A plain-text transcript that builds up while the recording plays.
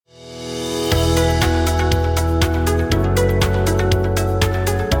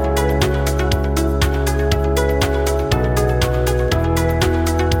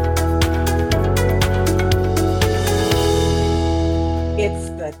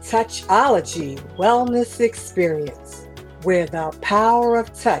Touchology Wellness Experience, where the power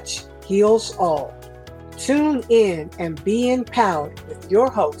of touch heals all. Tune in and be empowered with your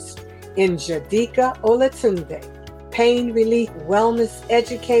host, Njadika Olatunde, pain relief wellness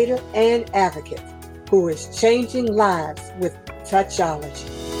educator and advocate, who is changing lives with touchology.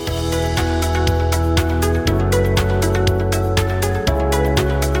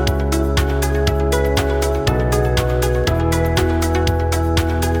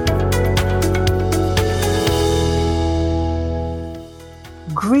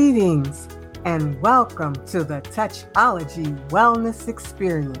 Greetings and welcome to the Touchology Wellness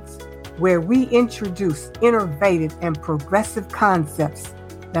Experience, where we introduce innovative and progressive concepts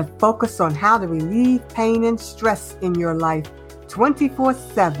that focus on how to relieve pain and stress in your life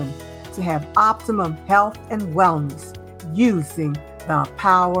 24/7 to have optimum health and wellness using the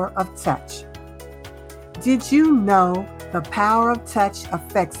power of touch. Did you know the power of touch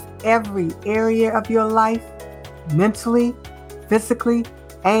affects every area of your life, mentally, physically,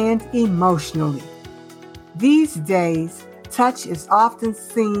 and emotionally? These days, touch is often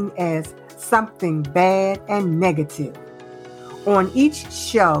seen as something bad and negative. On each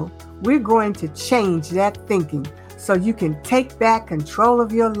show, we're going to change that thinking so you can take back control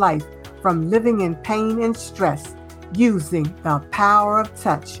of your life from living in pain and stress using the power of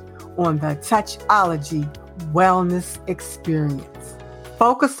touch on the Touchology Wellness Experience.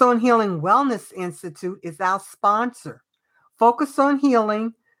 Focus on Healing Wellness Institute is our sponsor. Focus on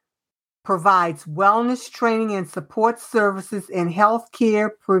Healing provides wellness training and support services in healthcare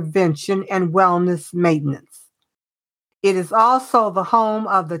prevention and wellness maintenance. It is also the home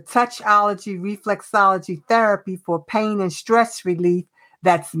of the Touchology Reflexology Therapy for pain and stress relief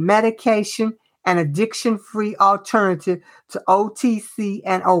that's medication and addiction-free alternative to OTC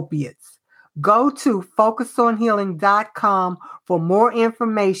and opiates. Go to focusonhealing.com for more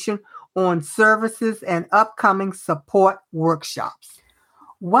information on services and upcoming support workshops.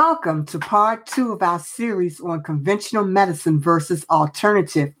 Welcome to part 2 of our series on conventional medicine versus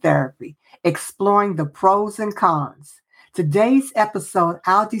alternative therapy, exploring the pros and cons. Today's episode,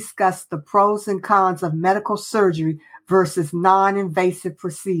 I'll discuss the pros and cons of medical surgery versus non-invasive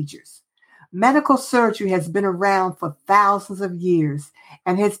procedures. Medical surgery has been around for thousands of years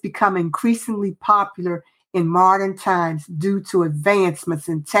and has become increasingly popular in modern times due to advancements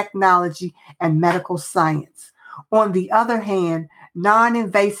in technology and medical science. On the other hand,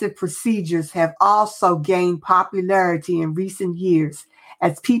 non-invasive procedures have also gained popularity in recent years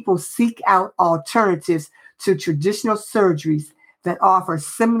as people seek out alternatives to traditional surgeries that offer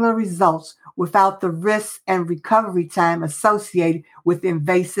similar results without the risk and recovery time associated with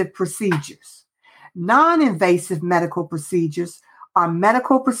invasive procedures. Non-invasive medical procedures are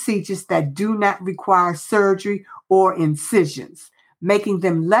medical procedures that do not require surgery or incisions, making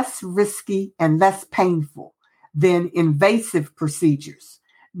them less risky and less painful than invasive procedures.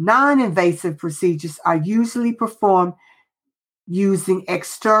 Non-invasive procedures are usually performed using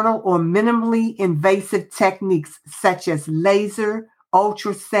external or minimally invasive techniques such as laser,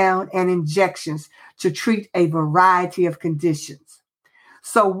 ultrasound, and injections to treat a variety of conditions.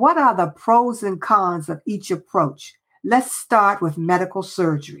 So what are the pros and cons of each approach? Let's start with medical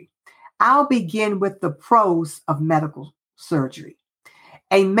surgery. I'll begin with the pros of medical surgery.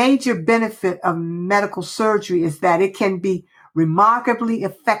 A major benefit of medical surgery is that it can be remarkably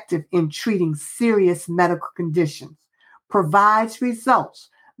effective in treating serious medical conditions, provides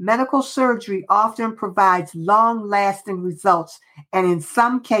results. Medical surgery often provides long-lasting results, and in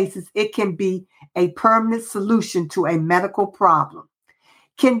some cases, it can be a permanent solution to a medical problem.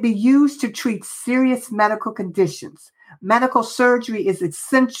 Can be used to treat serious medical conditions. Medical surgery is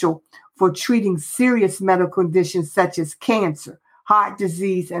essential for treating serious medical conditions such as cancer, heart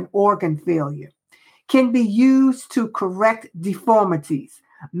disease, and organ failure. Can be used to correct deformities.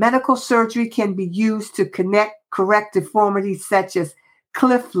 Medical surgery can be used to correct deformities such as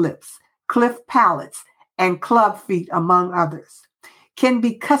cliff lips, cliff palates, and club feet, among others. Can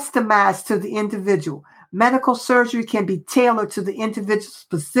be customized to the individual. Medical surgery can be tailored to the individual's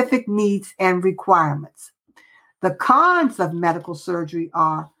specific needs and requirements. The cons of medical surgery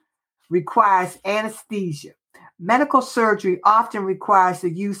requires anesthesia. Medical surgery often requires the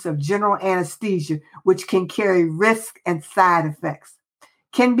use of general anesthesia, which can carry risk and side effects.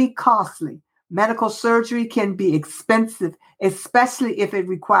 Can be costly. Medical surgery can be expensive, especially if it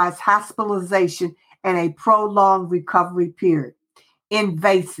requires hospitalization and a prolonged recovery period.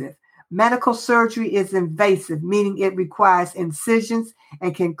 Invasive. Medical surgery is invasive, meaning it requires incisions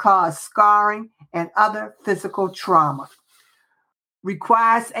and can cause scarring and other physical trauma.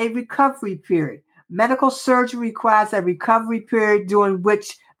 Requires a recovery period. Medical surgery requires a recovery period during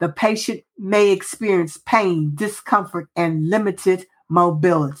which The patient may experience pain, discomfort, and limited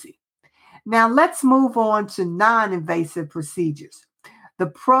mobility. Now let's move on to non-invasive procedures. The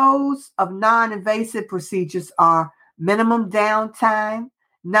pros of non-invasive procedures are minimum downtime.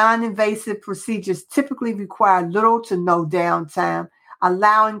 Non-invasive procedures typically require little to no downtime,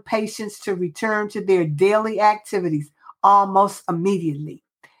 allowing patients to return to their daily activities almost immediately.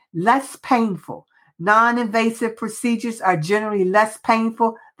 Less painful. Non-invasive procedures are generally less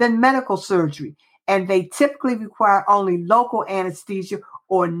painful than medical surgery, and they typically require only local anesthesia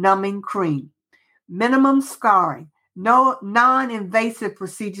or numbing cream. Minimum scarring. No non-invasive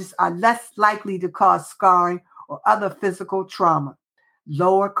procedures are less likely to cause scarring or other physical trauma.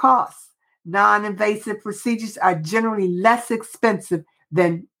 Lower costs. Non-invasive procedures are generally less expensive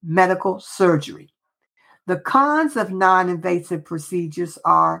than medical surgery. The cons of non-invasive procedures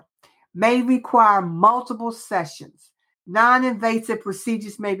may require multiple sessions. Non-invasive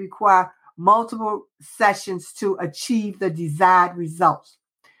procedures may require multiple sessions to achieve the desired results.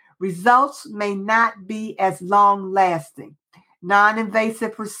 Results may not be as long-lasting.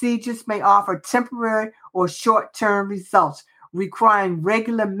 Non-invasive procedures may offer temporary or short-term results, requiring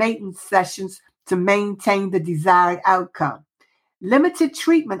regular maintenance sessions to maintain the desired outcome. Limited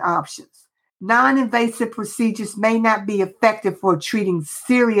treatment options. Non-invasive procedures may not be effective for treating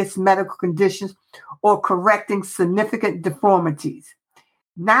serious medical conditions or correcting significant deformities.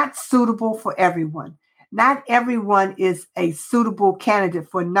 Not suitable for everyone. Not everyone is a suitable candidate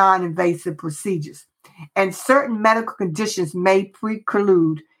for non-invasive procedures, and certain medical conditions may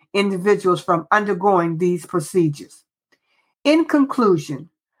preclude individuals from undergoing these procedures. In conclusion,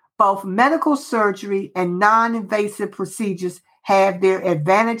 both medical surgery and non-invasive procedures have their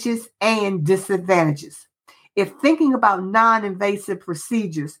advantages and disadvantages. If thinking about non-invasive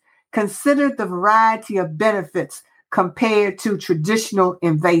procedures, consider the variety of benefits compared to traditional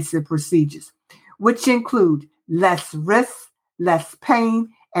invasive procedures, which include less risk, less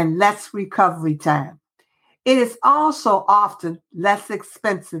pain, and less recovery time. It is also often less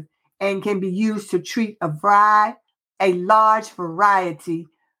expensive and can be used to treat a large variety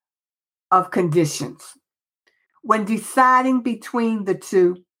of conditions. When deciding between the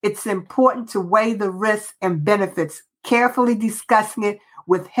two, it's important to weigh the risks and benefits, carefully discussing it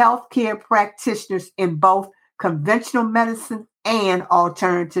with healthcare practitioners in both conventional medicine and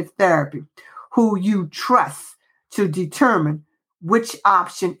alternative therapy, who you trust to determine which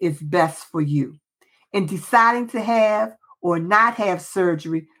option is best for you. In deciding to have or not have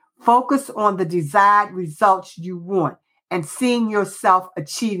surgery, focus on the desired results you want and seeing yourself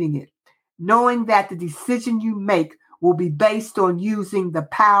achieving it, knowing that the decision you make will be based on using the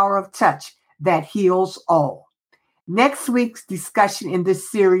power of touch that heals all. Next week's discussion in this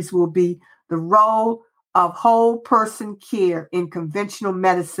series will be the role of whole person care in conventional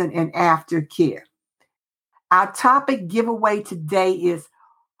medicine and aftercare. Our topic giveaway today is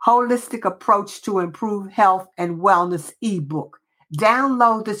Holistic Approach to Improve Health and Wellness ebook.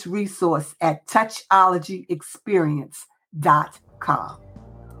 Download this resource at touchologyexperience.com.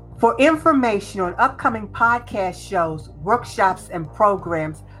 For information on upcoming podcast shows, workshops, and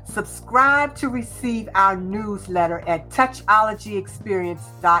programs, subscribe to receive our newsletter at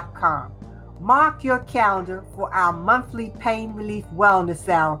touchologyexperience.com. Mark your calendar for our monthly Pain Relief Wellness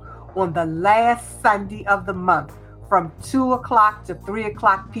Hour on the last Sunday of the month from 2 o'clock to 3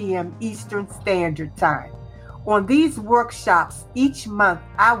 o'clock p.m. Eastern Standard Time. On these workshops each month,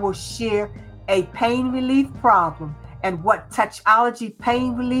 I will share a pain relief problem and what Touchology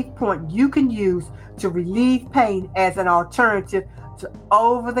pain relief point you can use to relieve pain as an alternative to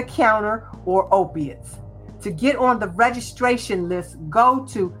over-the-counter or opiates. To get on the registration list, go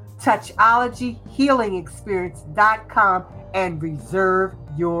to touchologyhealingexperience.com and reserve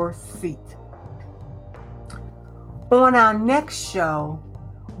your seat. On our next show,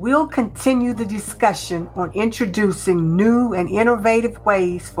 we'll continue the discussion on introducing new and innovative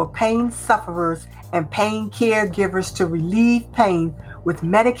ways for pain sufferers and pain caregivers to relieve pain with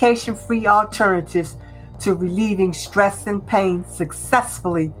medication-free alternatives to relieving stress and pain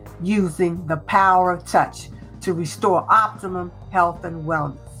successfully using the power of touch to restore optimum health and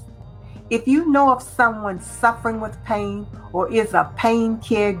wellness. If you know of someone suffering with pain or is a pain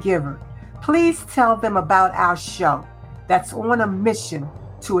caregiver, please tell them about our show that's on a mission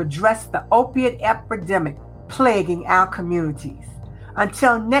to address the opiate epidemic plaguing our communities.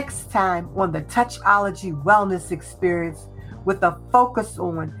 Until next time on the Touchology Wellness Experience, with a focus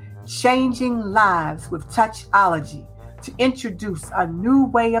on changing lives with Touchology to introduce a new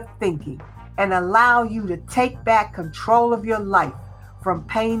way of thinking and allow you to take back control of your life from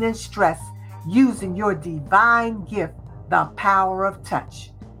pain and stress using your divine gift, the power of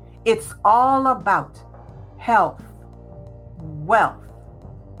touch. It's all about health, wealth,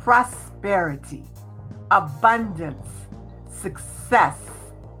 prosperity, abundance, success,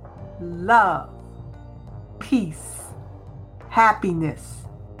 love, peace, happiness,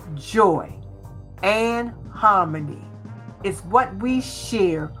 joy, and harmony. It's what we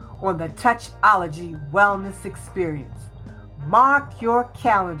share on the Touchology Wellness Experience. Mark your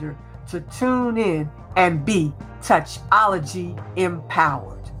calendar to tune in and be Touchology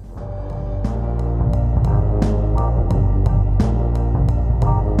empowered.